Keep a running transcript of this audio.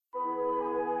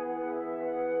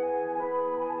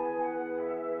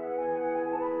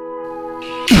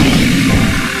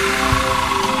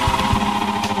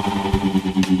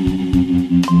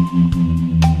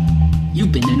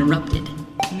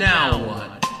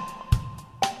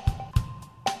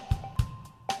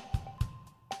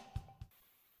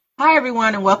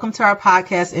everyone, and welcome to our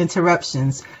podcast,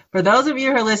 Interruptions. For those of you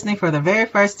who are listening for the very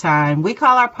first time, we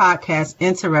call our podcast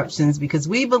Interruptions because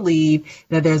we believe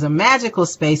that there's a magical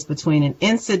space between an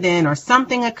incident or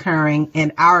something occurring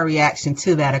and our reaction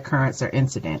to that occurrence or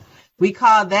incident. We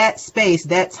call that space,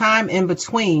 that time in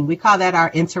between, we call that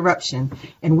our interruption.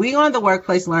 And we on the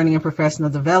Workplace Learning and Professional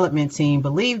Development team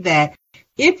believe that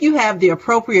if you have the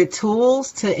appropriate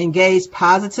tools to engage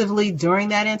positively during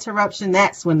that interruption,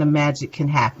 that's when the magic can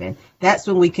happen. That's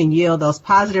when we can yield those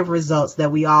positive results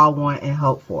that we all want and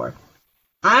hope for.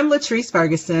 I'm Latrice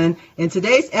Ferguson, and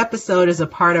today's episode is a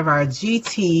part of our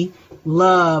GT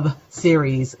Love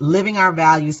series, Living Our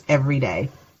Values Every Day,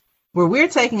 where we're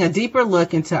taking a deeper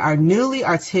look into our newly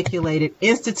articulated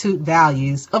Institute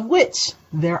values, of which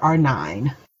there are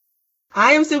 9.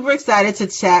 I am super excited to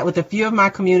chat with a few of my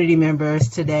community members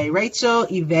today, Rachel,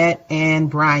 Yvette, and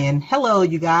Brian. Hello,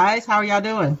 you guys. How are y'all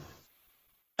doing?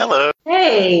 Hello.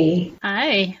 Hey.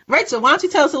 Hi. Rachel, why don't you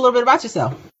tell us a little bit about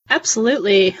yourself?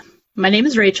 Absolutely. My name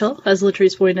is Rachel, as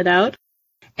Latrice pointed out,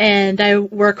 and I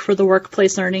work for the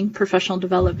Workplace Learning Professional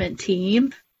Development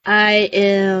team. I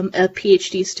am a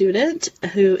PhD student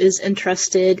who is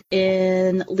interested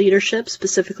in leadership,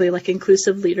 specifically like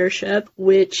inclusive leadership,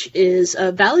 which is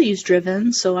values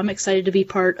driven. So I'm excited to be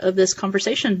part of this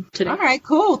conversation today. All right,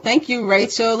 cool. Thank you,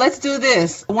 Rachel. Let's do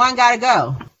this. One gotta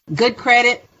go. Good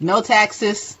credit, no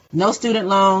taxes, no student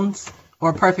loans,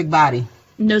 or perfect body.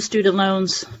 No student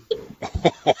loans.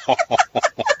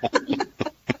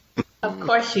 Of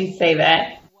course you say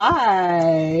that.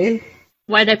 Why?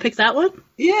 Why did I pick that one?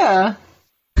 Yeah.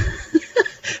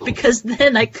 Because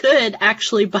then I could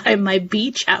actually buy my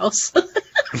beach house.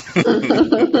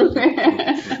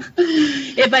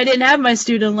 If I didn't have my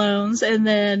student loans, and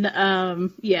then,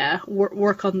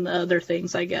 work on the other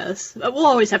things, I guess. We'll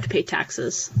always have to pay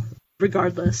taxes,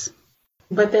 regardless.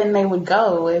 But then they would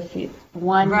go if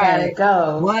one gotta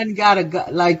go. One gotta go.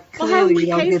 Like, Well, how clearly do we you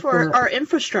don't pay get for our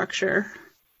infrastructure?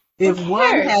 If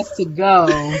one has to go.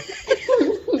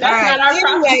 That's not our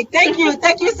problem. Anyway,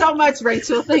 thank you so much,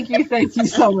 Rachel. Thank you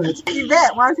so much.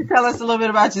 Yvette, why don't you tell us a little bit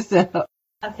about yourself?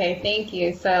 Okay, thank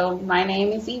you. So my name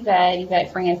is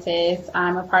Yvette Francis.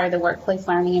 I'm a part of the Workplace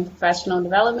Learning and Professional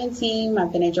Development team.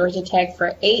 I've been at Georgia Tech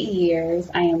for 8 years.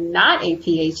 I am not a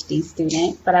PhD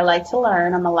student, but I like to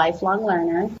learn. I'm a lifelong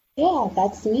learner. Yeah,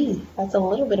 that's me. That's a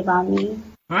little bit about me.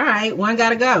 All right, one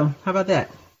gotta go. How about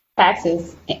that?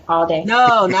 Taxes all day.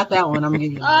 No, not that one. I'm gonna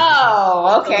give you.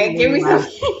 Oh, okay. Give me some.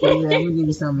 I'm gonna give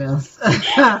you something else.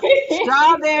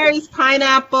 Strawberries,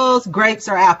 pineapples, grapes,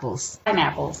 or apples?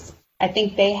 Pineapples. I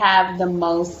think they have the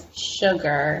most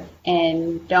sugar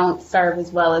and don't serve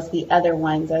as well as the other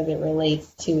ones as it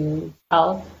relates to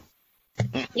health.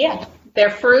 Yeah, they're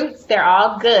fruits. They're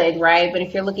all good, right? But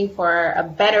if you're looking for a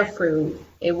better fruit,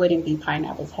 it wouldn't be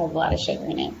pineapples. It has a lot of sugar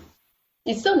in it.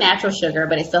 It's still natural sugar,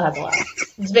 but it still has a lot.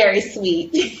 It's very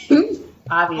sweet,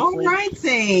 obviously. All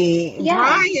righty. Yeah.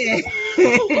 Brian.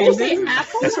 Did you say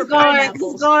apples or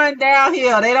pineapples? It's going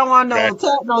downhill. They don't want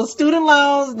no student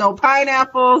loans, no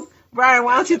pineapples. Brian,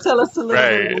 why don't you tell us a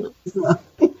little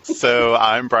bit? So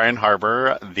I'm Brian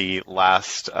Harbour, the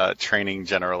last training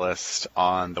generalist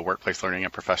on the Workplace Learning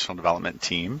and Professional Development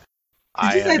team.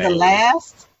 Did you say the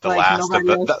last? The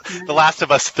last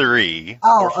of us 3,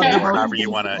 or 4, however you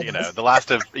want to, the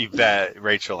last of Yvette,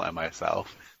 Rachel, and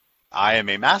myself. I am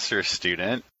a master's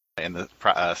student in the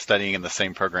studying in the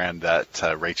same program that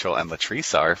Rachel and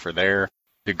Latrice are for their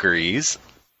degrees.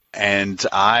 And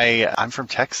I'm from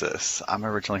Texas. I'm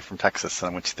originally from Texas,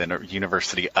 and I went to the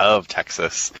University of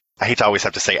Texas. I hate to always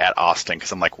have to say at Austin,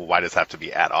 because I'm like, well, why does it have to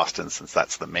be at Austin since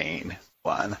that's the main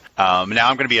one? Now I'm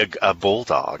going to be a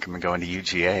Bulldog. I'm going to go into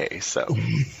UGA, so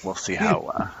we'll see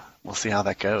how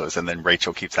that goes. And then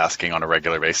Rachel keeps asking on a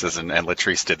regular basis, and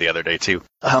Latrice did the other day too.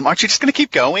 Aren't you just going to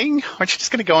keep going? Aren't you just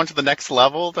going to go on to the next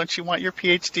level? Don't you want your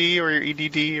PhD or your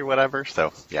EDD or whatever?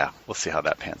 So yeah, we'll see how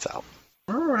that pans out.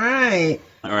 All right.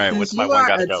 What's my one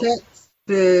gotta go?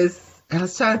 Texas, I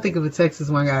was trying to think of a Texas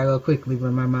one gotta go quickly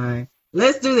with my mind.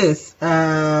 Let's do this.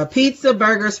 Pizza,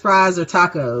 burgers, fries, or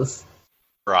tacos?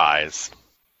 Fries.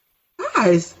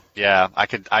 Fries? Yeah,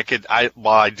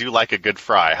 while I do like a good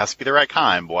fry, it has to be the right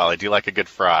kind, but while I do like a good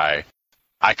fry,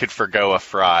 I could forgo a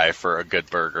fry for a good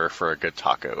burger, for a good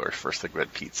taco, or for a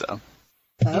good pizza.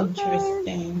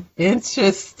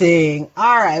 Interesting.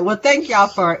 All right. Well, thank y'all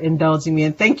for indulging me,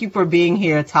 and thank you for being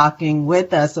here talking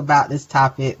with us about this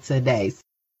topic today.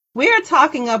 We are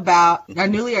talking about our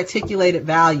newly articulated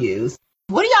values.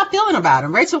 What are y'all feeling about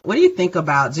them? Rachel, what do you think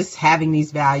about just having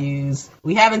these values?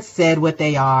 We haven't said what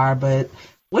they are, but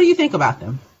what do you think about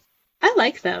them? I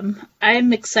like them.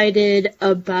 I'm excited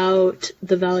about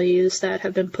the values that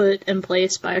have been put in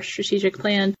place by our strategic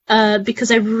plan because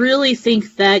I really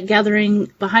think that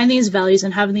gathering behind these values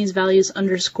and having these values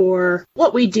underscore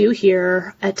what we do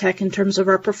here at Tech in terms of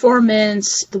our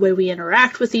performance, the way we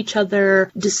interact with each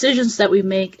other, decisions that we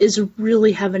make is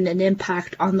really having an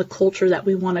impact on the culture that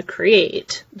we want to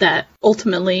create that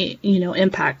ultimately,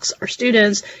 impacts our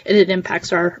students and it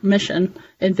impacts our mission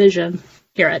and vision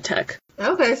here at Tech.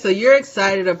 Okay, so you're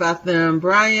excited about them.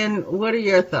 Brian, what are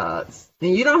your thoughts?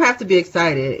 And you don't have to be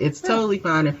excited. It's totally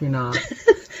fine if you're not.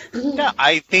 Yeah,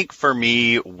 I think for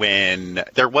me, when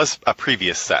there was a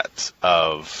previous set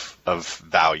of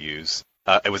values,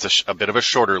 it was a bit of a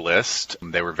shorter list.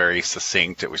 They were very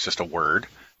succinct. It was just a word.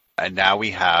 And now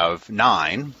we have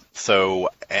 9.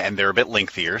 And they're a bit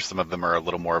lengthier. Some of them are a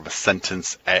little more of a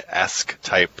sentence-esque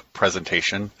type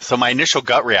presentation. So my initial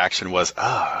gut reaction was,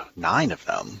 9 of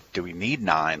them. Do we need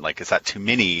 9? Like, is that too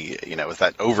many? Is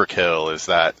that overkill?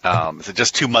 Is it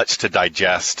just too much to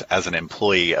digest as an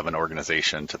employee of an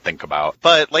organization to think about?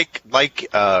 But like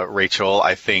Rachel,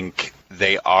 I think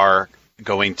they are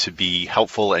going to be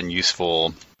helpful and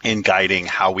useful in guiding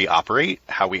how we operate,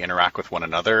 how we interact with one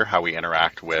another, how we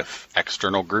interact with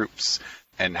external groups,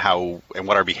 and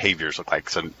what our behaviors look like.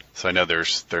 So I know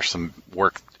there's some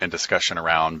work and discussion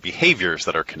around behaviors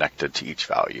that are connected to each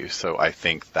value. So I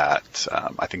think that's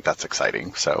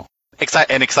exciting. So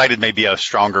excited may be a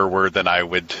stronger word than I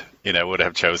would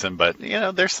have chosen, but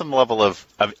there's some level of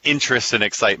interest and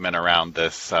excitement around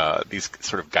this these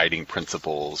sort of guiding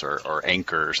principles or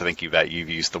anchors. I think you've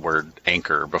used the word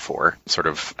anchor before, sort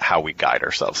of how we guide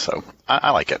ourselves. So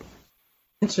I like it.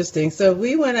 Interesting. So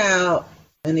we went out,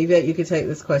 and Yvette, you could take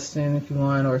this question if you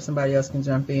want, or somebody else can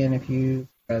jump in if you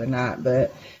rather not.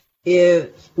 But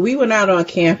if we went out on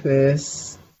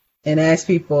campus and asked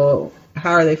people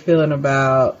how are they feeling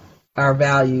about our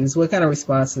values, what kind of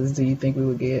responses do you think we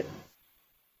would get?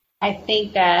 I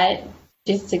think that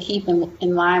just to keep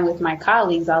in line with my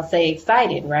colleagues, I'll say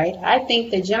excited, right? I think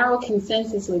the general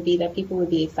consensus would be that people would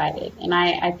be excited. And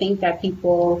I think that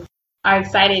people are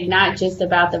excited not just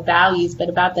about the values, but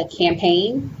about the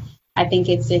campaign. I think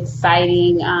it's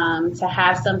exciting to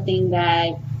have something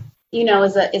that,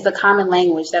 is a common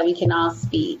language that we can all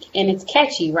speak. And it's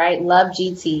catchy, right? Love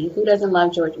GT. Who doesn't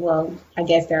love Georgia? Well, I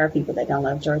guess there are people that don't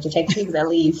love Georgia Tech, people that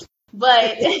leave.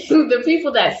 But the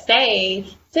people that stay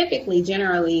typically,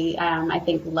 generally, I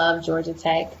think love Georgia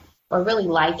Tech or really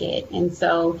like it. And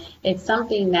so it's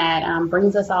something that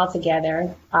brings us all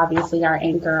together, obviously our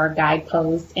anchor, our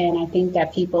guidepost. And I think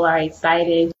that people are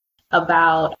excited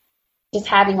about just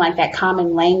having like that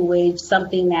common language,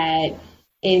 something that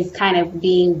is kind of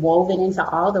being woven into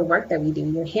all the work that we do.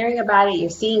 You're hearing about it, you're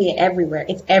seeing it everywhere.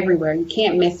 It's everywhere. You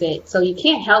can't miss it. So you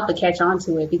can't help but catch on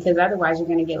to it because otherwise you're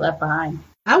going to get left behind.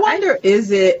 I wonder, is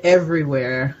it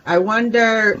everywhere? I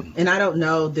wonder, and I don't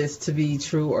know this to be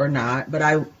true or not, but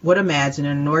I would imagine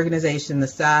in an organization the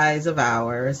size of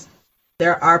ours,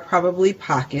 there are probably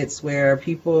pockets where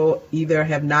people either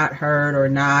have not heard or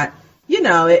not,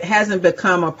 it hasn't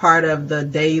become a part of the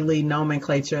daily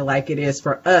nomenclature like it is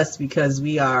for us because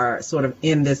we are sort of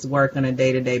in this work on a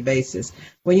day-to-day basis.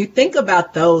 When you think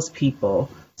about those people,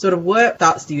 sort of what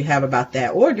thoughts do you have about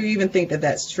that? Or do you even think that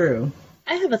that's true?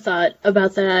 I have a thought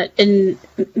about that, and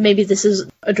maybe this is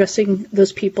addressing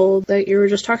those people that you were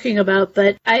just talking about,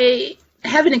 but I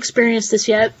haven't experienced this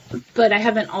yet, but I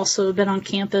haven't also been on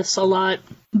campus a lot.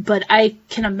 But I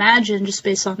can imagine, just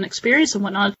based on experience and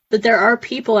whatnot, that there are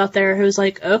people out there who's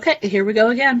like, okay, here we go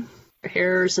again.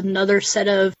 Here's another set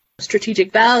of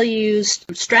strategic values,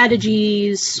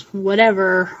 strategies,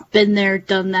 whatever. Been there,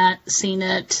 done that, seen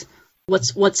it.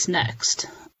 What's next?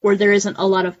 Where there isn't a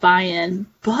lot of buy-in.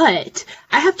 But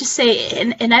I have to say,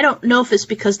 and I don't know if it's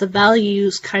because the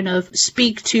values kind of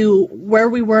speak to where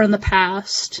we were in the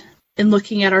past in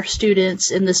looking at our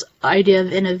students in this idea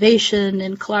of innovation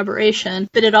and collaboration,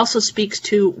 but it also speaks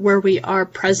to where we are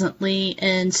presently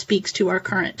and speaks to our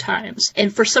current times.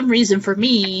 And for some reason, for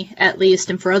me, at least,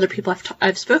 and for other people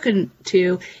I've spoken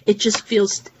to, it just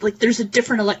feels like there's a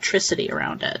different electricity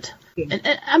around it.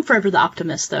 And I'm forever the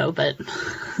optimist, though, but...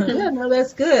 Yeah, no,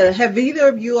 that's good. Have either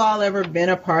of you all ever been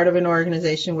a part of an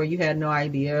organization where you had no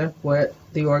idea what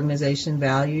the organization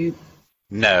valued?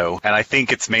 No, and I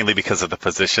think it's mainly because of the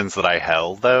positions that I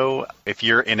held, though. If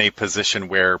you're in a position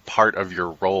where part of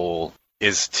your role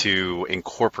is to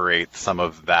incorporate some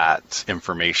of that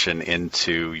information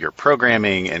into your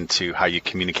programming, into how you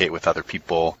communicate with other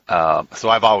people. So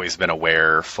I've always been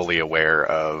fully aware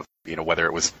of, whether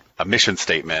it was a mission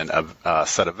statement, a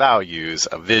set of values,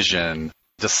 a vision,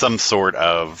 just some sort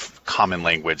of common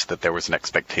language that there was an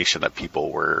expectation that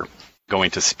people were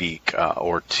going to speak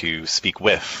or to speak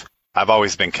with. I've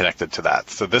always been connected to that.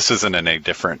 So this isn't any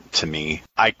different to me.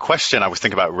 I was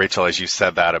thinking about, Rachel, as you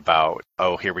said that about,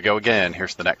 oh, here we go again,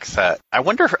 here's the next set. I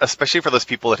wonder, especially for those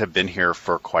people that have been here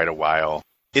for quite a while,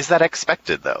 is that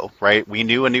expected though, right? We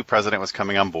knew a new president was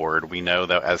coming on board. We know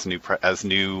that as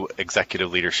new executive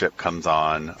leadership comes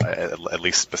on, at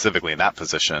least specifically in that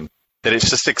position, that it's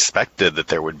just expected that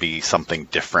there would be something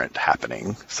different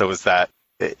happening. So is that,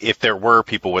 if there were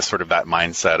people with sort of that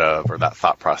mindset of, or that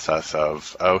thought process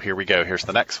of, oh, here we go, here's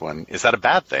the next one, is that a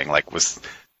bad thing? Like, is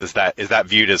that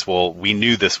viewed as, well, we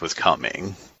knew this was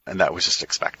coming and that was just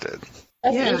expected?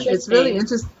 It's really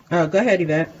interesting. Oh, go ahead,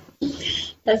 Yvette.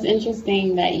 That's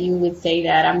interesting that you would say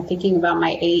that. I'm thinking about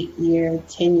my 8-year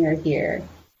tenure here,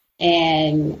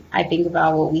 and I think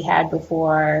about what we had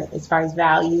before as far as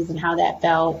values and how that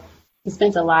felt. We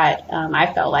spent a lot,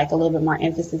 I felt like, a little bit more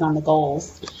emphasis on the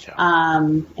goals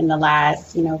in the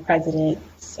last,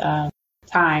 president's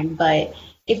time. But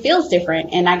it feels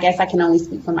different. And I guess I can only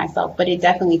speak for myself, but it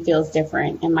definitely feels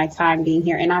different in my time being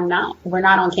here. And we're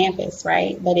not on campus,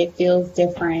 right? But it feels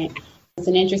different. It's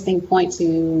an interesting point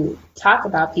to talk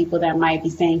about people that might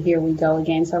be saying, here we go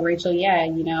again. So Rachel,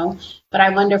 but I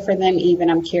wonder for them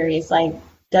even, I'm curious, like,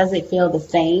 does it feel the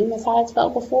same as how it's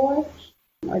felt before?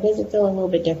 Or does it feel a little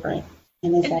bit different?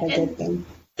 And is that a good thing?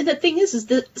 The thing is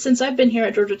that since I've been here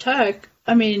at Georgia Tech,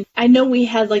 I mean, I know we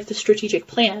had like the strategic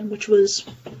plan, which was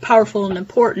powerful and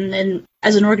important. And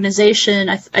as an organization,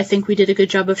 I think we did a good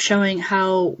job of showing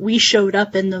how we showed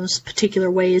up in those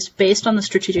particular ways based on the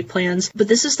strategic plans. But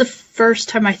this is the first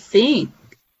time I think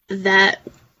that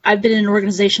I've been in an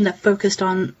organization that focused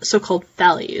on so-called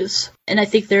values. And I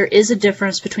think there is a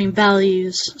difference between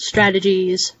values,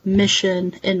 strategies,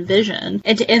 mission, and vision.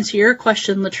 And to answer your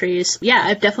question, Latrice, yeah,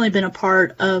 I've definitely been a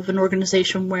part of an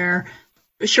organization where,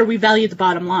 sure, we value the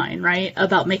bottom line, right?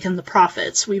 About making the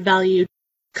profits. We valued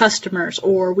customers,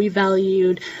 or we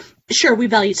valued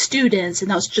students, and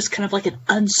that was just kind of like an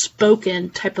unspoken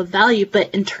type of value.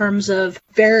 But in terms of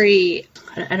very,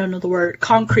 I don't know the word,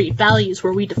 concrete values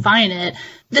where we define it,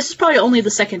 this is probably only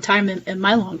the second time in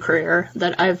my long career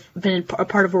that I've been a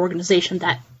part of an organization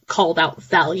that called out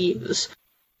values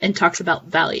and talks about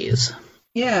values.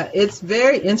 Yeah, it's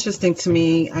very interesting to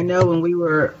me. I know when we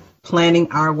were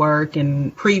planning our work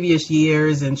in previous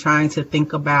years and trying to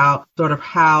think about sort of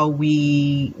how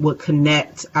we would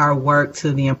connect our work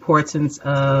to the importance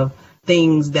of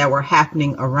things that were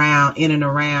happening in and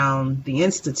around the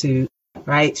Institute,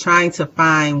 right? Trying to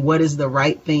find what is the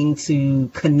right thing to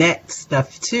connect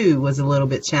stuff to was a little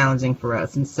bit challenging for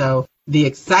us. And so the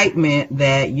excitement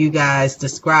that you guys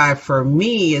describe for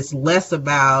me is less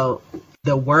about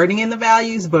the wording in the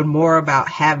values, but more about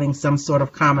having some sort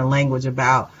of common language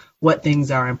about what things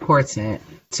are important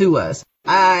to us.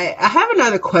 I have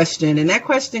another question, and that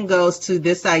question goes to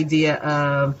this idea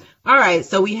of, all right,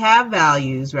 so we have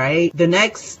values, right? The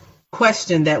next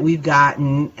question that we've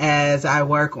gotten as I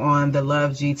work on the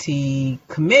Love GT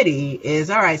committee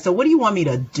is, all right, so what do you want me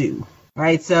to do?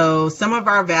 Right? So some of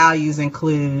our values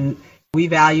include, we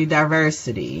value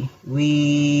diversity,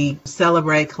 we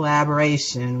celebrate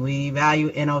collaboration, we value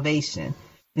innovation.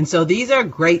 And so these are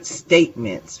great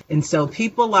statements. And so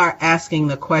people are asking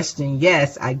the question,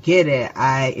 yes, I get it.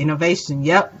 Innovation,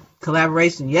 yep.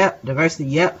 Collaboration, yep. Diversity,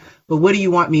 yep. But what do you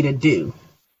want me to do?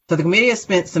 So the committee has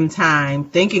spent some time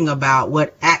thinking about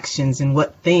what actions and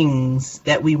what things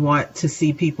that we want to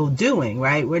see people doing,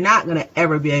 right? We're not going to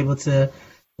ever be able to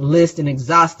list an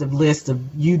exhaustive list of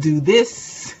you do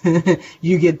this,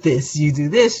 you get this, you do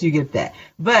this, you get that.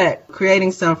 But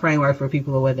creating some framework for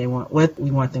people of what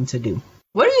we want them to do.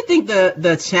 What do you think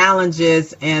the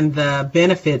challenges and the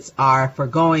benefits are for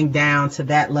going down to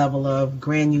that level of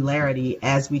granularity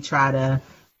as we try to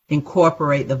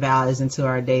incorporate the values into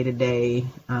our day-to-day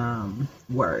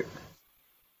work?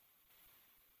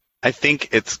 I think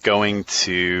it's going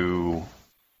to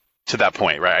that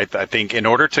point, right? I think in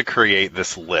order to create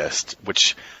this list,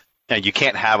 which you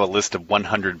can't have a list of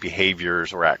 100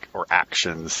 behaviors or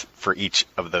actions for each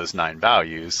of those 9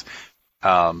 values,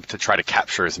 to try to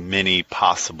capture as many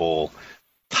possible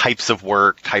types of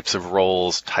work, types of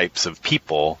roles, types of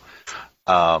people.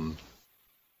 I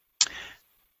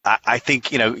think,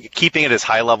 keeping it as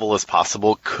high level as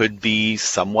possible could be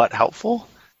somewhat helpful.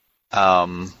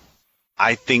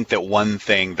 I think that one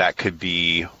thing that could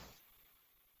be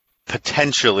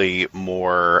potentially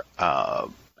more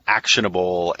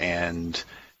actionable and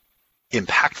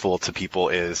impactful to people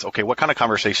is, okay, what kind of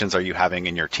conversations are you having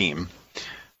in your team?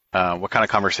 What kind of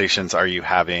conversations are you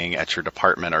having at your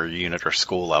department or unit or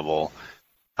school level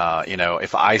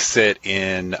If I sit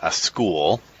in a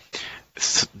school,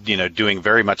 doing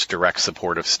very much direct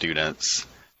support of students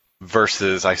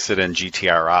versus I sit in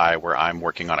GTRI where I'm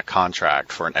working on a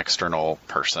contract for an external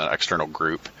person, external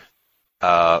group,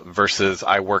 versus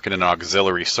I work in an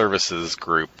auxiliary services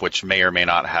group, which may or may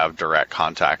not have direct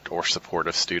contact or support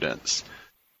of students.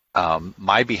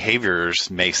 My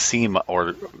behaviors may seem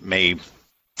or may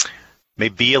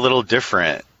be a little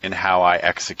different in how I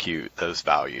execute those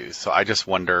values. So I just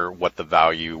wonder what the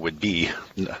value would be,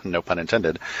 no pun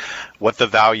intended, what the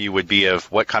value would be of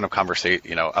what kind of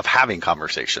conversation, of having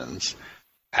conversations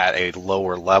at a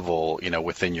lower level,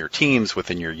 within your teams,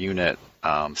 within your unit,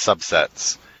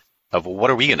 subsets of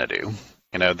what are we going to do?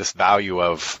 This value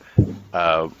of,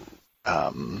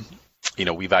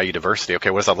 we value diversity. Okay,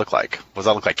 what does that look like? What does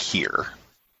that look like here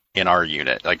in our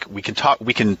unit? Like we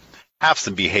can have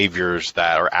some behaviors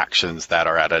that are actions that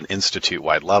are at an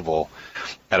institute-wide level,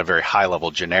 at a very high level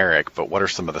generic, but what are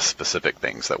some of the specific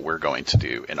things that we're going to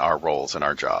do in our roles in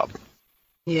our job?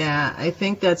 Yeah, I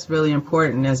think that's really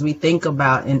important as we think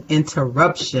about an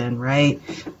interruption, right?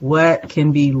 What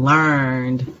can be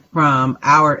learned from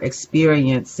our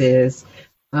experiences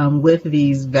with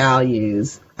these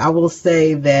values? I will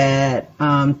say that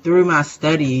through my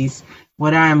studies,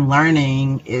 what I'm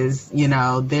learning is,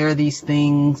 there are these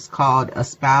things called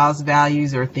espoused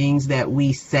values, or things that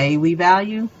we say we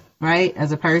value, right?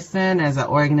 As a person, as an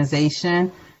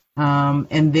organization.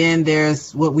 And then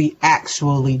there's what we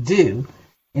actually do.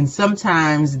 And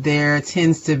sometimes there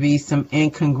tends to be some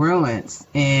incongruence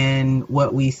in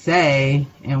what we say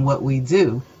and what we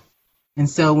do. And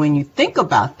so when you think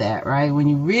about that, right, when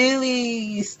you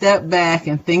really step back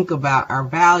and think about our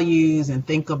values and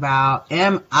think about,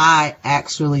 am I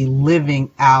actually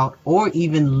living out or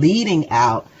even leading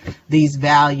out these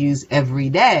values every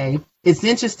day? It's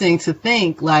interesting to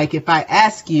think, like, if I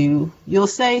ask you, you'll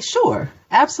say, sure,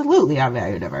 absolutely, I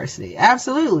value diversity.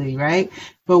 Absolutely, right?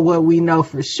 But what we know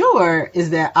for sure is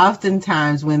that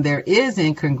oftentimes when there is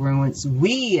incongruence,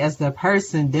 we as the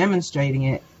person demonstrating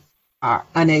it are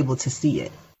unable to see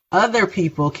it. Other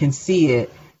people can see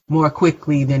it more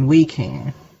quickly than we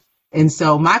can. And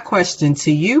so my question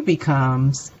to you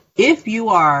becomes, if you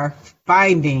are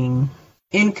finding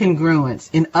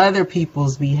incongruence in other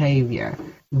people's behavior,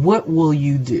 what will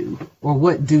you do? Or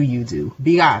what do you do?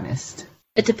 Be honest.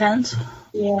 It depends.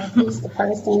 Yeah, who's the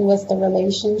person? What's the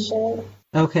relationship?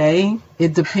 Okay,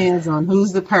 it depends on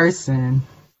who's the person,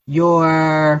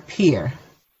 your peer,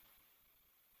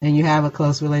 and you have a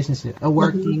close relationship, a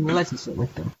working relationship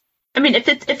with them. I mean, if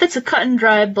it's a cut and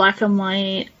dry, black and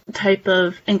white type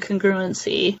of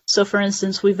incongruency, so for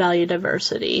instance, we value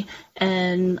diversity,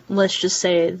 and let's just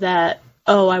say that,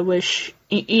 I wish,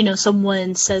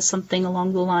 someone says something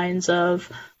along the lines of,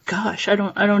 gosh, I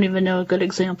don't even know a good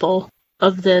example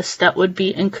of this that would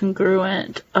be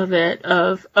incongruent of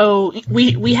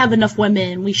we have enough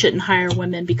women, we shouldn't hire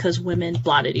women because women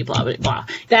blah blah blah blah.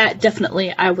 That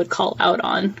definitely I would call out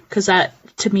on, because that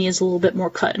to me is a little bit more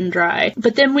cut and dry.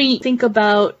 But then we think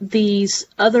about these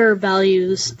other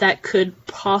values that could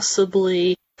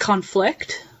possibly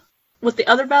conflict with the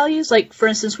other values. Like, for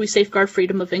instance, we safeguard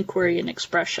freedom of inquiry and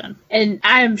expression. And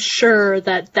I'm sure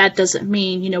that doesn't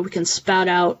mean, we can spout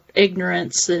out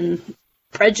ignorance and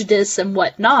prejudice and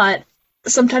whatnot.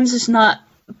 Sometimes it's not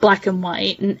black and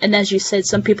white. And as you said,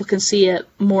 some people can see it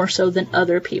more so than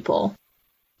other people.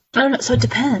 I don't know. So it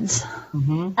depends.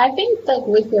 Mm-hmm. I think that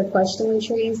with your question,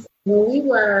 Latrice, when we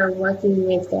were working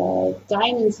with the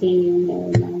diamond team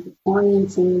and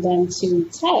orienting them to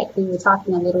tech, we were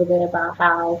talking a little bit about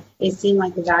how it seemed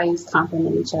like the values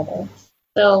complement each other.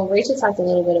 So Rachel talked a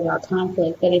little bit about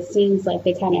conflict, but it seems like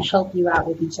they kind of help you out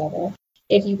with each other.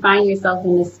 If you find yourself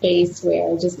in a space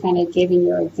where, just kind of giving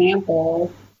your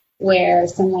example, where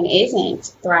someone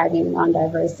isn't thriving on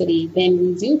diversity, then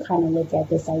we do kind of look at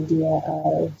this idea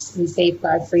of we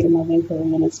safeguard freedom of inquiry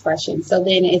and expression. So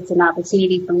then it's an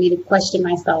opportunity for me to question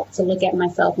myself, to look at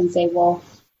myself and say, well,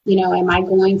 am I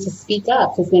going to speak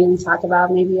up? Because then we talk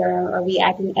about maybe are we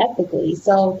acting ethically?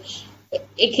 So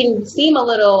it can seem a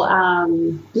little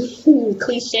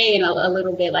cliche and a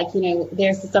little bit like,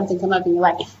 there's something come up and you're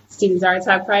like, students are a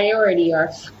top priority,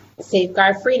 or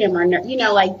safeguard freedom, or,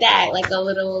 like that, like a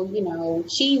little,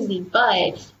 cheesy.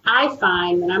 But I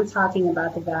find when I'm talking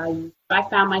about the values, if I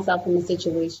found myself in a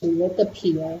situation with a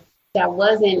peer that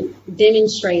wasn't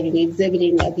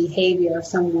exhibiting a behavior of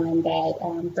someone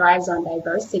that thrives on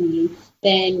diversity,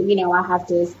 then, I have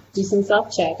to do some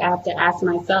self-check. I have to ask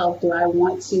myself, do I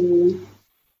want to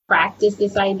practice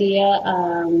this idea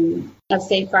of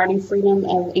safeguarding freedom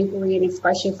of inquiry and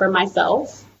expression for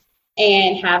myself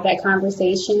and have that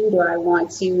conversation? Do I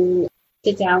want to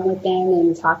sit down with them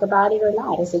and talk about it or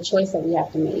not. It's a choice that we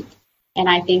have to make. And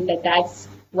I think that that's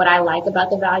what I like about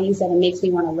the values, that it makes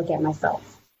me want to look at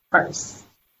myself first.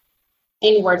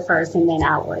 Inward first and then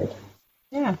outward.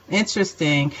 Yeah,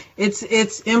 interesting.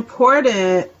 It's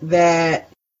important that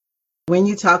when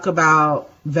you talk about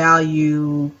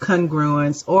value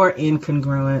congruence or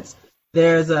incongruence,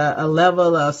 there's a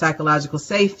level of psychological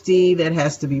safety that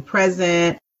has to be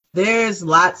present. There's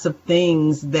lots of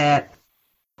things that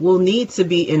will need to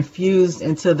be infused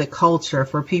into the culture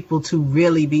for people to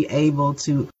really be able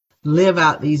to live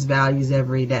out these values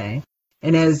every day.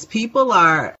 And as people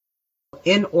are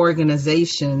in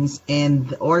organizations and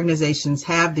the organizations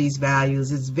have these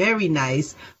values, it's very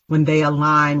nice when they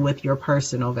align with your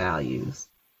personal values,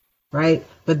 right?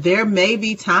 But there may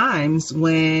be times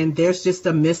when there's just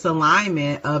a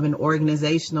misalignment of an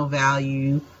organizational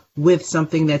value with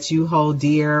something that you hold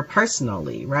dear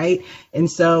personally, right?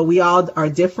 And so we all are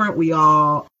different. We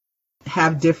all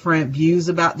have different views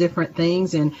about different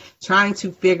things, and trying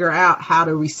to figure out how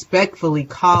to respectfully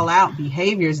call out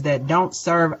behaviors that don't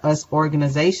serve us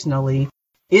organizationally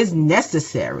is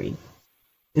necessary.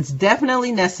 It's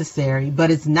definitely necessary, but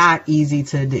it's not easy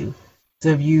to do. So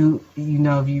if you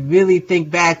really think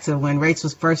back to when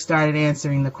Rachel first started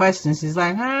answering the question, she's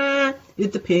like,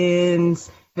 it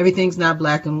depends. Everything's not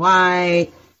black and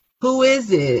white. Who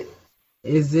is it?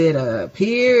 Is it a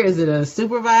peer? Is it a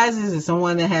supervisor? Is it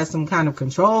someone that has some kind of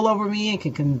control over me and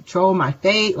can control my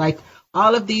fate? Like,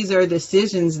 all of these are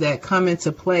decisions that come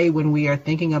into play when we are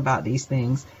thinking about these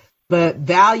things. But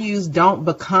values don't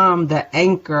become the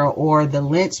anchor or the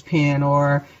linchpin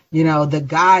or, the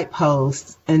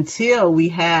guideposts until we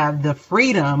have the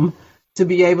freedom to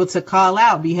be able to call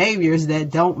out behaviors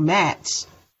that don't match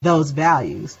those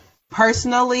values,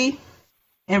 personally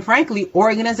and frankly,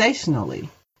 organizationally.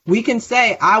 We can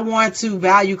say, I want to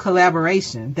value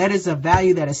collaboration. That is a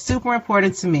value that is super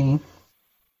important to me,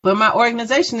 but my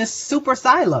organization is super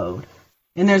siloed.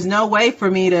 And there's no way for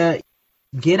me to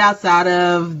get outside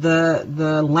of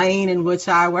the lane in which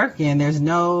I work in.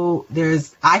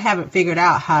 I haven't figured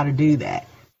out how to do that.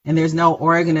 And there's no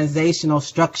organizational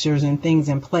structures and things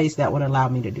in place that would allow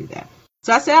me to do that.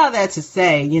 So I say all that to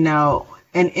say,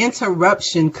 an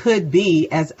interruption could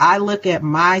be, as I look at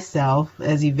myself,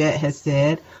 as Yvette has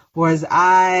said, or as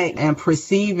I am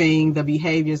perceiving the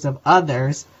behaviors of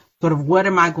others, sort of what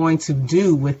am I going to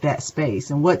do with that space?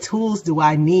 And what tools do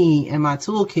I need in my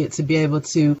toolkit to be able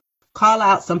to call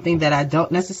out something that I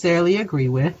don't necessarily agree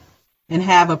with and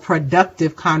have a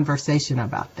productive conversation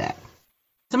about that?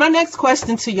 So my next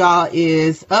question to y'all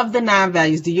is, of the 9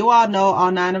 values, do you all know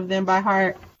all 9 of them by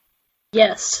heart?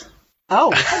 Yes.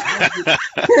 Oh.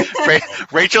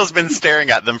 Rachel's been staring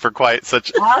at them for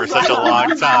such a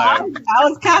long time. I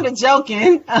was kind of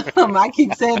joking. I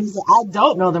keep saying this, I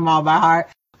don't know them all by heart.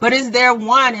 But is there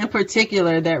one in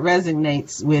particular that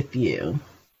resonates with you?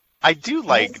 I do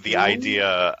like the idea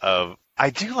of,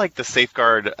 the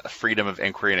safeguard freedom of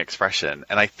inquiry and expression.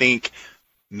 And I think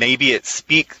maybe it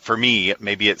speaks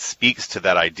to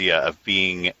that idea of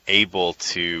being able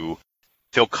to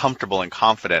feel comfortable and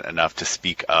confident enough to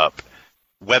speak up.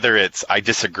 Whether it's I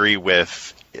disagree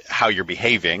with how you're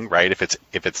behaving, right? If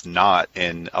it's not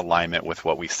in alignment with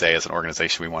what we say as an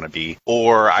organization we want to be,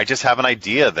 or I just have an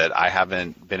idea that I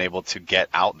haven't been able to get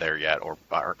out there yet, or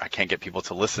I can't get people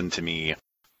to listen to me,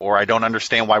 or I don't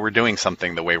understand why we're doing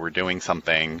something the way we're doing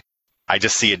something. I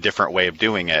just see a different way of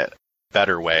doing it,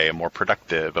 better way, a more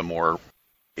productive, a more,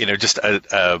 just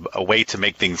a way to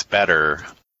make things better.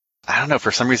 I don't know,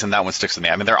 for some reason that one sticks with me.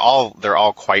 I mean, they're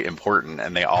all quite important,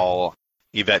 and they all,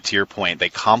 Yvette, to your point, they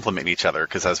complement each other,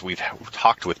 because as we've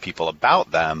talked with people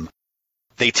about them,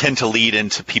 they tend to lead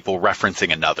into people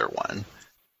referencing another one.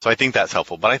 So I think that's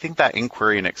helpful. But I think that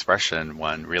inquiry and expression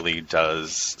one really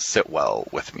does sit well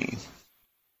with me.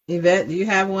 Yvette, do you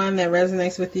have one that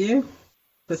resonates with you?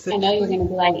 I know you're going to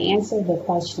be like, answer the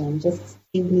question. Just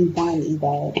give me one,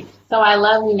 Yvette. So I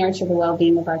love we nurture the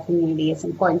well-being of our community. It's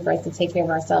important for us to take care of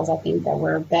ourselves. I think that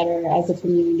we're better as a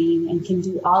community and can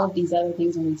do all of these other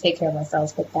things when we take care of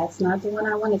ourselves, but that's not the one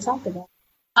I want to talk about.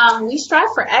 We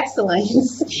strive for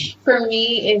excellence. For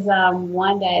me is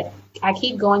one that I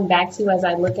keep going back to as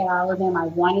I look at all of them. I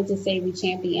wanted to say we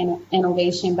champion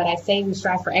innovation, but I say we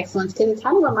strive for excellence because it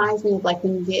kind of reminds me of like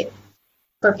when you get,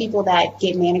 for people that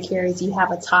get manicures, you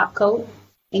have a top coat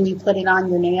and you put it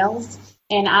on your nails.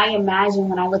 And I imagine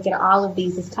when I look at all of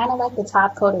these, it's kind of like the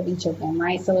top coat of each of them,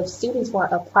 right? So if students were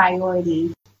a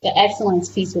priority, the excellence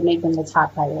piece would make them the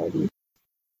top priority.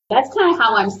 That's kind of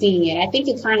how I'm seeing it. I think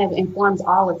it kind of informs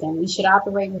all of them. We should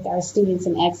operate with our students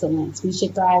in excellence. We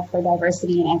should thrive for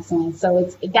diversity and excellence.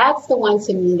 So that's the one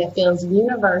to me that feels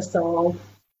universal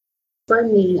for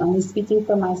me, only speaking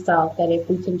for myself, that if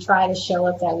we can try to show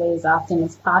up that way as often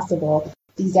as possible,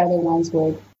 these other ones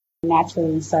would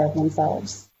naturally serve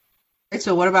themselves.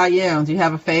 Rachel, what about you? Do you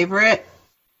have a favorite?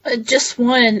 Just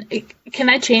one. Can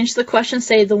I change the question?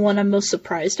 Say the one I'm most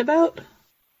surprised about?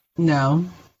 No.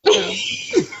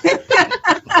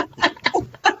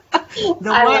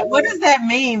 What does that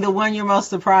mean? The one you're most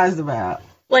surprised about?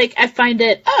 Like, I find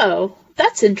it,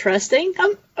 that's interesting.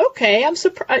 I'm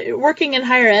surprised. Working in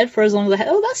higher ed for as long as I had,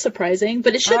 that's surprising,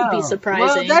 but it shouldn't be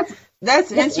surprising. Well,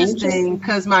 that's interesting,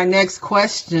 because my next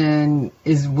question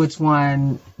is which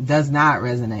one does not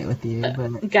resonate with you.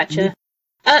 But gotcha.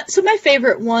 So my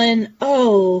favorite one,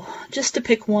 just to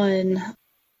pick one,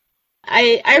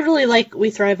 I really like We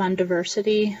Thrive on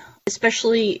Diversity,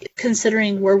 especially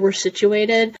considering where we're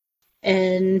situated,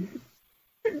 and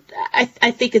I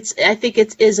think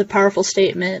it is a powerful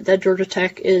statement that Georgia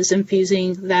Tech is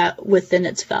infusing that within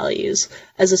its values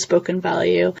as a spoken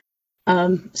value.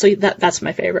 So that's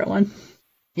my favorite one.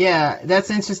 Yeah, that's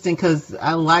interesting, because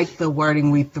I like the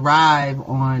wording "we thrive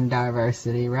on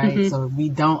diversity," right? Mm-hmm. So if we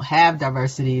don't have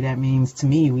diversity, that means to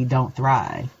me we don't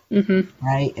thrive,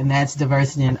 right? And that's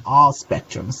diversity in all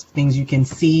spectrums, things you can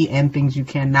see and things you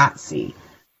cannot see.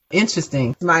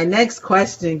 Interesting. My next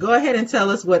question, go ahead and tell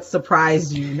us what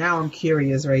surprised you. Now I'm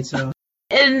curious, Rachel.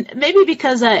 And maybe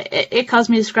because it caused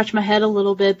me to scratch my head a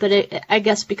little bit, but I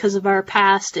guess because of our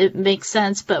past, it makes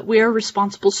sense. But we are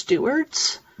responsible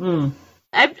stewards.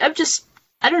 I'm just,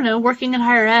 I don't know, working in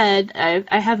higher ed,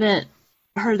 I haven't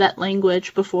heard that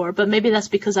language before, but maybe that's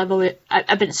because I've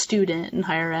been a student in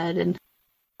higher ed, and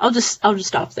I'll just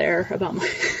stop there about my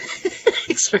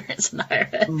experience in higher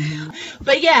ed.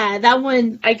 But yeah, that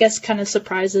one, I guess, kind of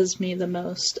surprises me the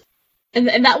most.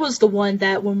 And that was the one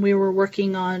that when we were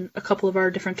working on a couple of our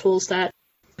different tools that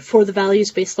for the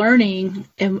values-based learning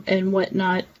and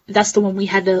whatnot, that's the one we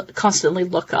had to constantly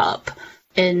look up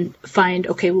and find,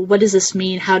 okay, well, what does this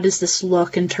mean? How does this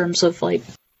look in terms of like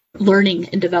learning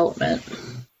and development?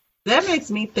 That makes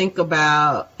me think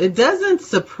about, it doesn't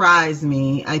surprise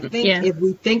me. I think if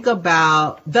we think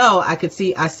about, though I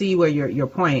see where your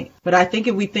point, but I think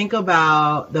if we think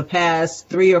about the past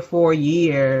 3 or 4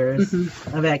 years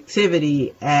of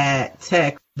activity at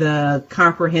Tech, the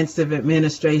comprehensive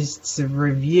administrative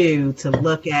review to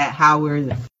look at how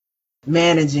we're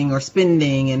managing or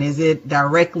spending, and is it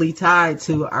directly tied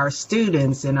to our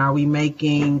students, and are we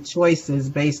making choices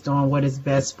based on what is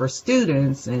best for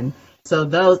students? And so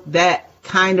that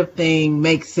kind of thing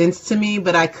makes sense to me,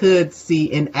 but I could see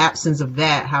in absence of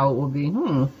that how it would be,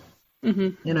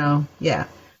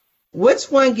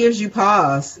 Which one gives you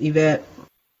pause, Yvette?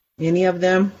 Any of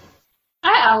them?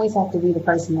 I always have to be the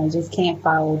person that just can't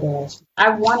follow directions. I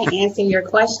want to answer your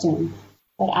question,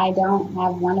 but I don't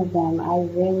have one of them. I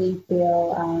really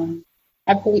feel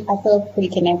I feel pretty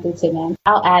connected to them.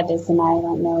 I'll add this, and I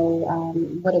don't know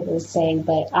what it will say,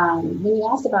 but when you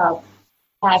asked about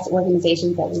past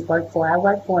organizations that we worked for, I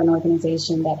worked for an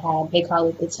organization that they call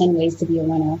it the 10 Ways to Be a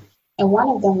Winner, and one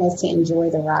of them was to enjoy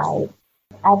the ride.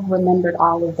 I've remembered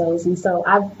all of those, and so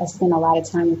I've spent a lot of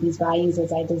time with these values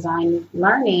as I design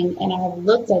learning, and I have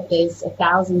looked at this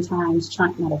 1,000 times,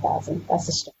 not 1,000, that's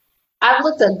a stretch. I've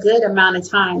looked a good amount of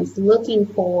times looking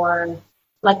for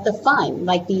like the fun,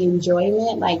 like the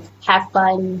enjoyment, like have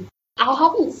fun. I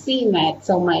haven't seen that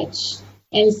so much.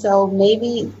 And so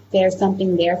maybe there's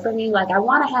something there for me. Like I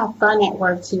want to have fun at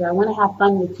work too. I want to have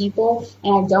fun with people.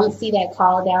 And I don't see that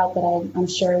called out, but I'm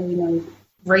sure,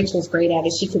 Rachel's great at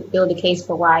it. She could build a case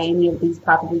for why any of these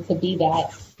probably could be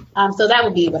that. So that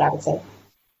would be what I would say.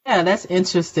 Yeah, that's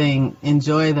interesting.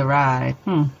 Enjoy the ride.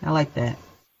 I like that.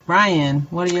 Ryan,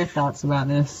 what are your thoughts about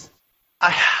this?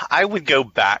 I would go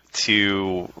back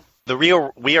to we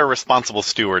are responsible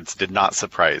stewards did not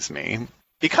surprise me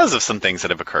because of some things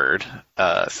that have occurred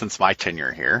since my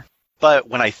tenure here. But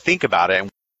when I think about it,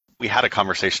 and we had a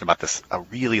conversation about this a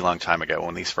really long time ago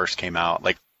when these first came out,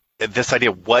 like this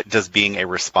idea, what does being a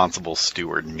responsible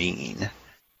steward mean?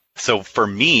 So for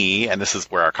me, and this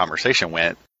is where our conversation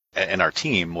went in our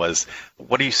team, was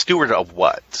what are you steward of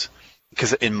what?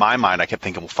 Because in my mind, I kept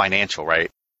thinking, well, financial, right?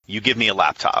 You give me a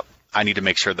laptop. I need to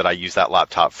make sure that I use that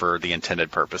laptop for the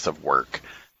intended purpose of work.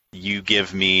 You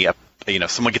give me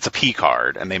someone gets a P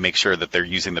card and they make sure that they're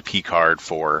using the P card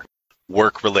for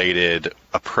work-related,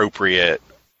 appropriate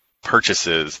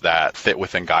purchases that fit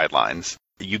within guidelines.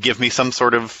 You give me some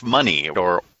sort of money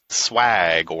or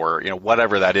swag or,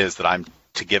 whatever that is that I'm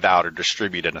to give out or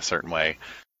distribute in a certain way.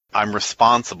 I'm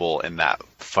responsible in that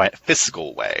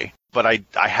fiscal way. But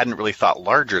I hadn't really thought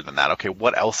larger than that. Okay,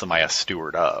 what else am I a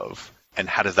steward of? And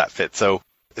how does that fit? So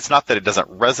it's not that it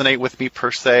doesn't resonate with me per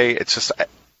se. It's just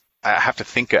I have to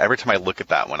think, every time I look at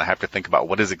that one, I have to think about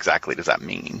what exactly does that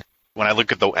mean? When I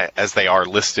look at as they are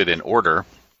listed in order,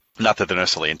 not that they're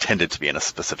necessarily intended to be in a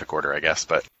specific order, I guess,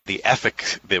 but the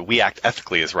ethic that we act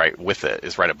ethically is right with it,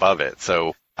 is right above it.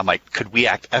 So I'm like, could we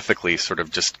act ethically sort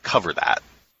of just cover that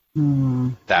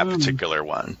particular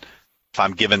one? If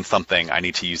I'm given something, I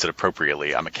need to use it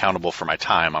appropriately. I'm accountable for my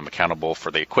time. I'm accountable for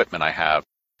the equipment I have.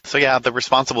 So yeah, the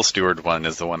responsible steward one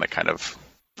is the one that kind of,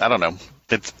 I don't know,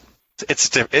 it's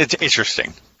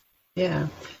interesting. Yeah.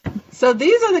 So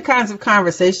these are the kinds of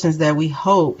conversations that we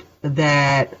hope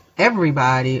that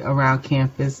everybody around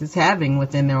campus is having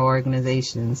within their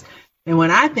organizations. And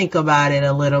when I think about it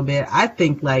a little bit, I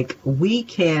think like we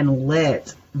can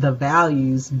let the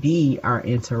values be our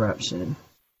interruption.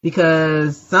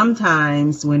 Because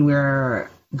sometimes when we're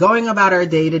going about our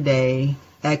day-to-day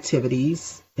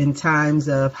activities in times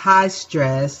of high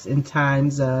stress, in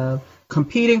times of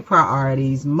competing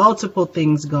priorities, multiple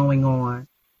things going on,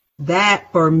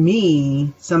 that for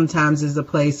me sometimes is a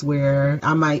place where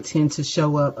I might tend to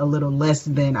show up a little less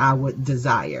than I would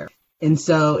desire. And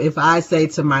so if I say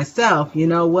to myself, you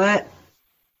know what?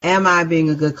 Am I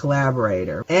being a good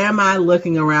collaborator? Am I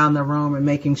looking around the room and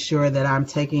making sure that I'm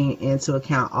taking into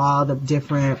account all the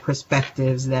different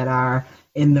perspectives that are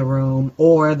in the room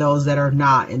or those that are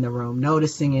not in the room,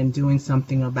 noticing and doing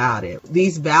something about it?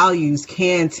 These values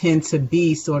can tend to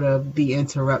be sort of the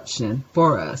interruption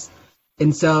for us.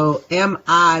 And so am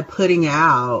I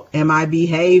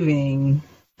behaving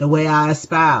the way I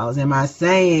espouse? Am I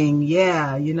saying,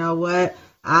 yeah, you know what?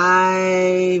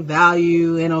 I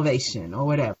value innovation or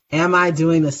whatever. Am I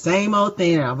doing the same old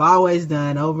thing that I've always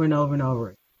done over and over and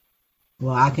over?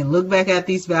 Well, I can look back at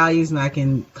these values and I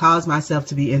can cause myself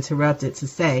to be interrupted to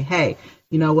say, hey,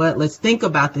 you know what? Let's think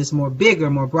about this more bigger,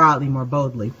 more broadly, more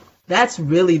boldly. That's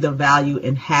really the value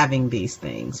in having these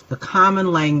things. The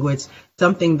common language,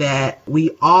 something that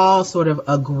we all sort of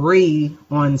agree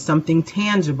on, something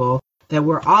tangible that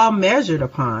we're all measured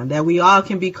upon, that we all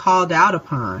can be called out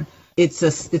upon.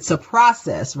 It's a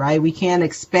process, right? We can't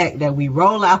expect that we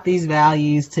roll out these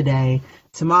values today.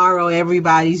 Tomorrow,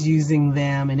 everybody's using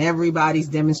them and everybody's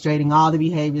demonstrating all the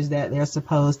behaviors that they're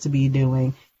supposed to be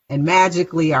doing. And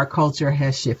magically, our culture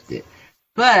has shifted.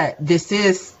 But this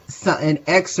is an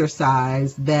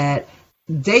exercise that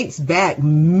dates back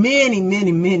many,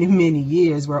 many, many, many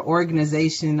years, where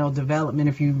organizational development,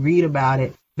 if you read about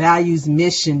it, values,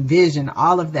 mission, vision,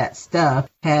 all of that stuff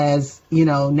has,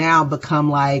 now become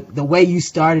like the way you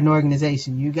start an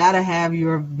organization. You got to have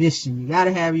your mission. You got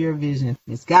to have your vision.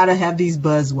 It's got to have these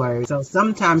buzzwords. So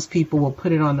sometimes people will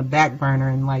put it on the back burner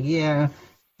and like, yeah,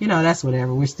 that's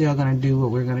whatever. We're still going to do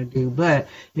what we're going to do. But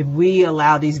if we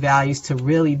allow these values to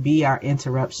really be our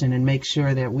interruption and make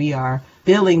sure that we are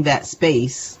filling that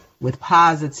space with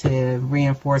positive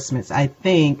reinforcements, I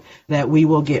think that we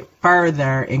will get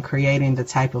further in creating the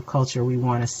type of culture we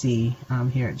want to see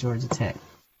here at Georgia Tech.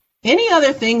 Any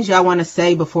other things y'all want to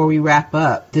say before we wrap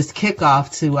up this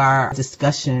kickoff to our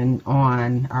discussion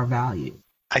on our values?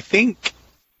 I think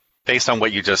based on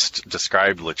what you just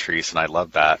described, Latrice, and I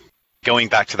love that, going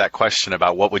back to that question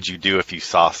about what would you do if you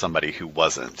saw somebody who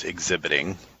wasn't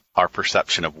exhibiting our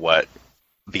perception of what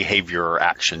behavior or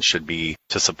action should be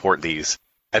to support these.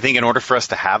 I think in order for us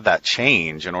to have that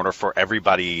change, in order for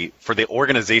everybody, for the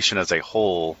organization as a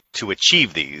whole to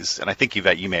achieve these, and I think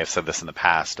Yvette, you may have said this in the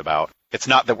past about, it's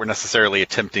not that we're necessarily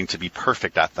attempting to be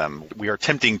perfect at them. We are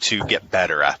attempting to get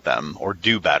better at them or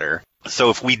do better. So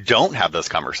if we don't have those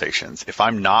conversations, if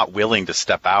I'm not willing to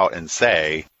step out and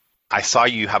say, I saw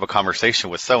you have a conversation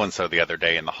with so-and-so the other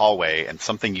day in the hallway and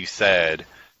something you said,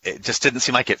 it just didn't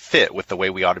seem like it fit with the way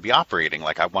we ought to be operating.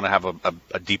 Like, I want to have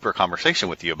a deeper conversation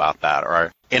with you about that.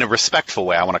 Or in a respectful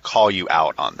way, I want to call you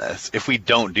out on this. If we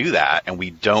don't do that and we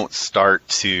don't start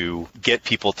to get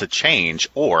people to change,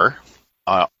 or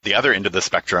the other end of the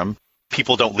spectrum,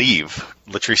 people don't leave.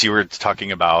 Latrice, you were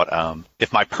talking about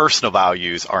if my personal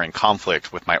values are in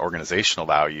conflict with my organizational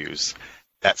values,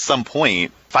 at some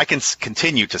point, if I can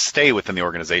continue to stay within the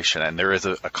organization and there is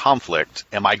a conflict,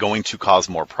 am I going to cause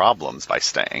more problems by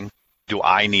staying? Do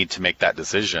I need to make that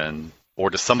decision,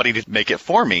 or does somebody make it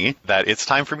for me that it's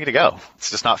time for me to go? It's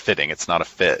just not fitting. It's not a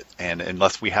fit. And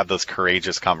unless we have those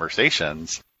courageous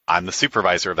conversations, I'm the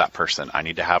supervisor of that person. I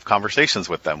need to have conversations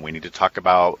with them. We need to talk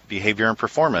about behavior and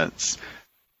performance.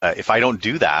 If I don't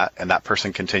do that and that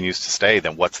person continues to stay,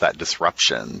 then what's that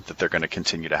disruption that they're going to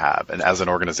continue to have? And as an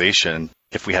organization,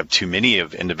 if we have too many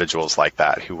of individuals like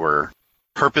that who are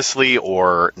purposely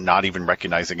or not even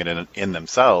recognizing it in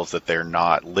themselves that they're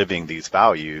not living these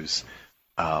values,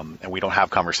 and we don't have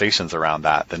conversations around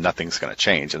that, then nothing's going to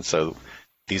change. And so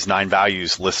these 9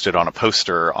 values listed on a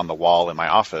poster on the wall in my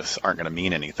office aren't going to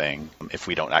mean anything if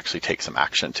we don't actually take some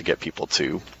action to get people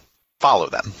to follow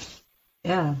them.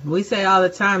 Yeah, we say all the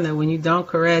time that when you don't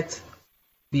correct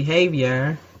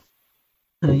behavior,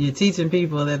 you're teaching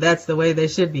people that that's the way they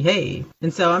should behave.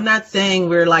 And so I'm not saying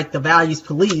we're like the values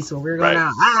police where we're going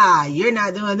out, you're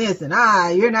not doing this and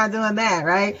you're not doing that,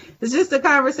 right? It's just a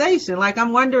conversation. Like,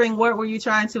 I'm wondering, what were you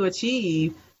trying to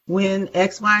achieve when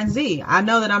X, Y, and Z? I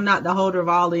know that I'm not the holder of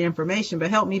all the information, but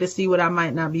help me to see what I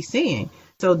might not be seeing.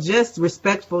 So just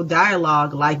respectful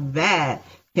dialogue like that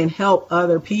can help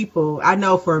other people. I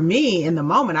know for me in the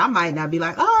moment, I might not be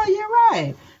like, oh, you're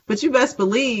right. But you best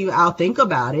believe I'll think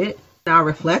about it. I'll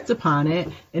reflect upon it.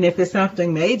 And if it's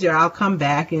something major, I'll come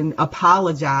back and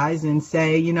apologize and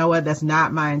say, you know what, that's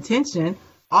not my intention.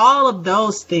 All of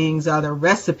those things are the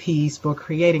recipes for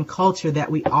creating culture that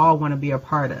we all want to be a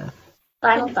part of.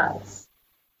 Final thoughts.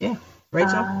 Yeah.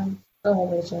 Rachel? Go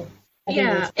ahead, Rachel.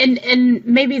 Yeah, and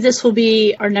maybe this will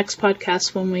be our next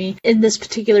podcast when we in this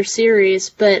particular series,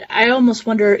 but I almost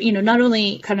wonder, not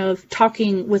only kind of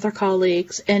talking with our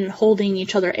colleagues and holding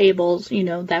each other able,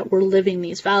 that we're living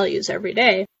these values every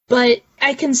day, but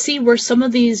I can see where some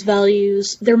of these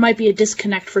values, there might be a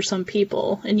disconnect for some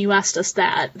people, and you asked us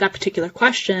that particular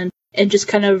question. And just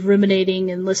kind of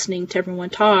ruminating and listening to everyone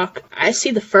talk, I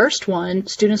see the first one,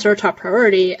 students are a top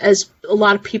priority, as a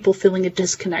lot of people feeling a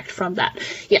disconnect from that.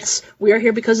 Yes, we are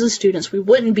here because of the students. We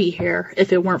wouldn't be here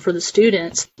if it weren't for the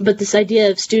students. But this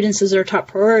idea of students as our top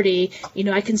priority,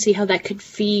 I can see how that could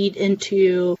feed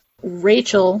into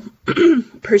Rachel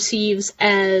perceives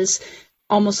as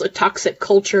almost a toxic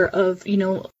culture of,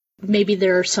 maybe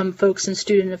there are some folks in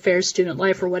student affairs, student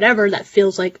life, or whatever that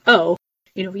feels like,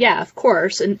 yeah, of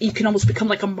course. And you can almost become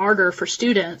like a martyr for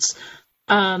students.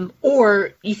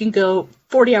 Or you can go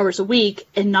 40 hours a week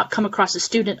and not come across a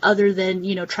student other than,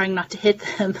 trying not to hit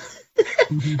them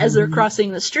as they're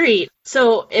crossing the street.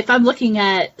 So if I'm looking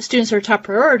at students are a top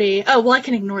priority, I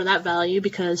can ignore that value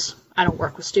because I don't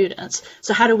work with students.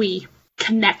 So how do we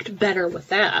connect better with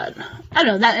that? I don't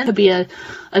know. That could be a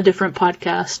different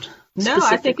podcast. No,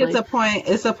 I think it's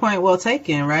a point well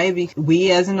taken, right?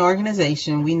 We as an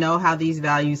organization, we know how these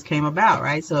values came about,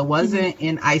 right? So it wasn't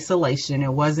in isolation.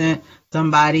 It wasn't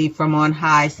somebody from on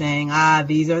high saying,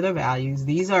 these are the values.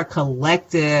 These are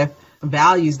collective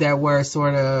values that were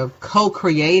sort of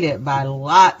co-created by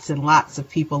lots and lots of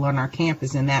people on our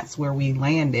campus. And that's where we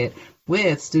landed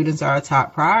with students are a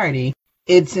top priority.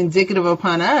 It's indicative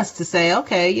upon us to say,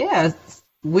 okay, yeah,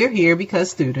 we're here because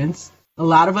students. A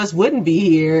lot of us wouldn't be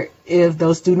here if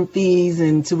those student fees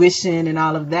and tuition and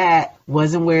all of that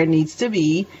wasn't where it needs to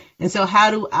be. And so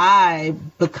how do I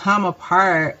become a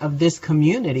part of this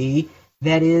community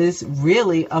that is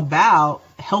really about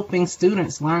helping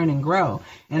students learn and grow?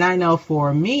 And I know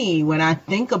for me, when I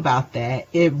think about that,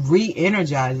 it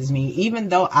re-energizes me, even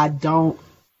though I don't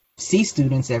see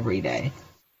students every day.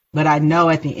 But I know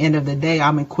at the end of the day,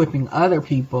 I'm equipping other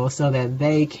people so that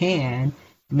they can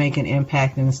make an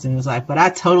impact in the student's life. But I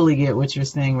totally get what you're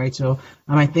saying, Rachel.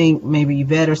 I think maybe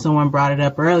Yvette or someone brought it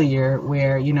up earlier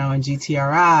where, in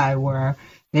GTRI, where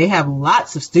they have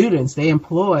lots of students, they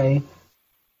employ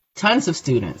tons of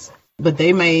students, but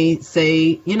they may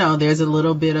say, there's a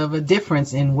little bit of a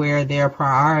difference in where their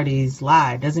priorities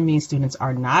lie. Doesn't mean students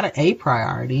are not a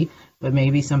priority, but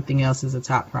maybe something else is a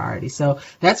top priority. So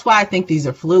that's why I think these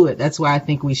are fluid. That's why I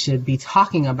think we should be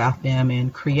talking about them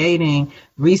and creating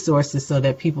resources so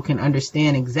that people can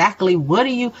understand exactly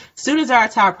students are a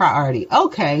top priority.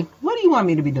 Okay, what do you want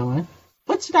me to be doing?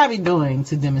 What should I be doing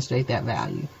to demonstrate that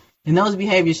value? And those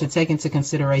behaviors should take into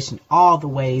consideration all the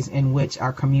ways in which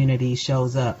our community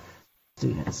shows up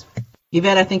students.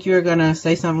 Yvette, I think you were going to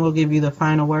say something. We'll give you the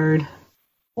final word.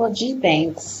 Well,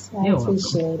 thanks. I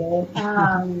appreciate it.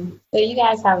 So you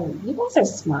guys are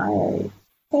smart.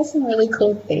 There's some really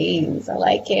cool things. I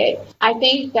like it. I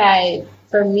think that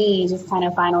for me, just kind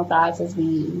of final thoughts as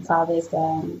we call this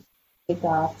kick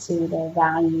off to the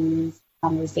values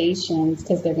conversations,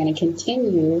 because they're going to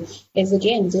continue, is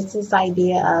again, just this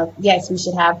idea of, yes, we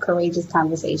should have courageous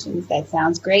conversations. That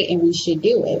sounds great, and we should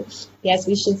do it. Yes,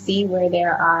 we should see where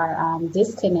there are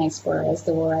disconnects for us,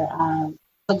 or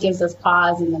what gives us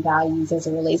pause in the values as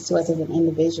it relates to us as an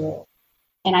individual.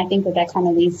 And I think that kind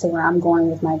of leads to where I'm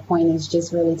going with my point, is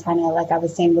just really kind of, like I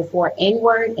was saying before,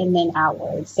 inward and then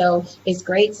outward. So it's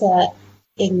great to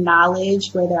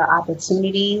acknowledge where there are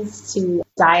opportunities to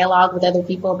dialogue with other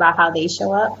people about how they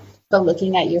show up, but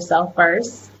looking at yourself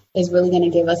first. is really going to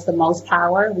give us the most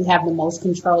power. We have the most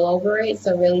control over it.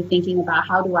 So really thinking about,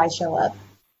 how do I show up?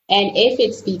 And if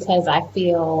it's because I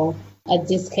feel a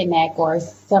disconnect or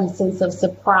some sense of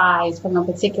surprise from a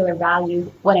particular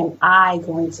value, what am I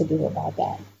going to do about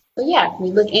that? So yeah,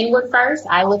 we look inward first.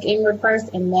 I look inward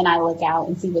first, and then I look out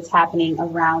and see what's happening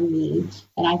around me.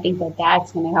 And I think that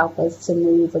that's going to help us to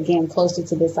move again closer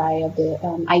to this idea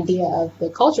of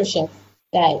the culture shift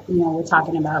that we're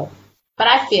talking about. But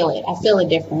I feel it. I feel a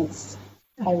difference.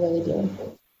 I really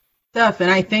do. Steph,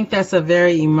 and I think that's a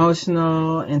very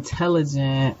emotional,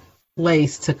 intelligent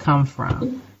place to come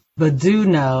from. But do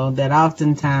know that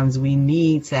oftentimes we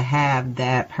need to have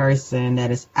that person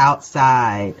that is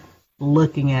outside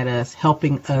looking at us,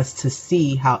 helping us to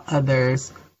see how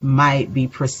others might be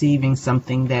perceiving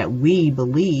something that we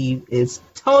believe is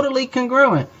totally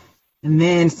congruent. And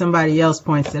then somebody else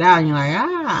points it out and you're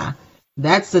like,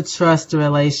 that's a trust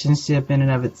relationship in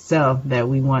and of itself that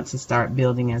we want to start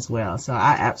building as well. So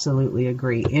I absolutely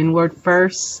agree. Inward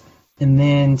first, and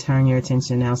then turn your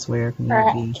attention elsewhere. Can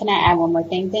I add one more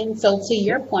thing? So to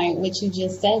your point, what you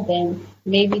just said, then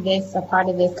maybe a part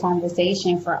of this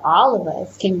conversation for all of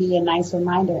us can be a nice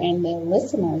reminder, and the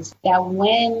listeners,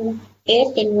 that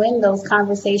if and when those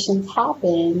conversations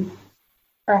happen,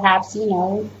 perhaps,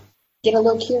 get a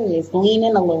little curious, lean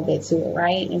in a little bit to it,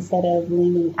 right? Instead of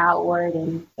leaning outward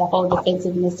and the whole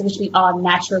defensiveness, which we all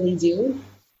naturally do.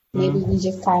 Maybe we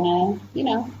just kind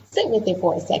of, sit with it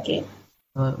for a second.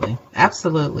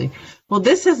 Absolutely. Well,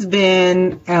 this has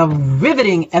been a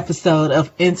riveting episode of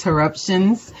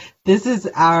Interruptions. This is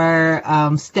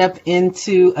our step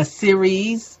into a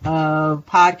series of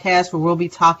podcasts where we'll be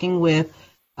talking with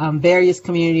various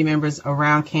community members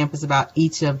around campus about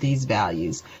each of these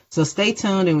values. So stay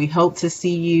tuned, and we hope to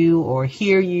see you or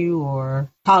hear you or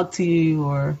talk to you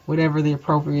or whatever the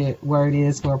appropriate word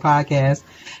is for a podcast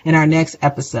in our next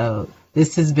episode.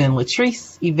 This has been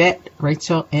Latrice, Yvette,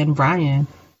 Rachel, and Brian.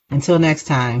 Until next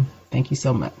time, thank you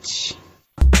so much.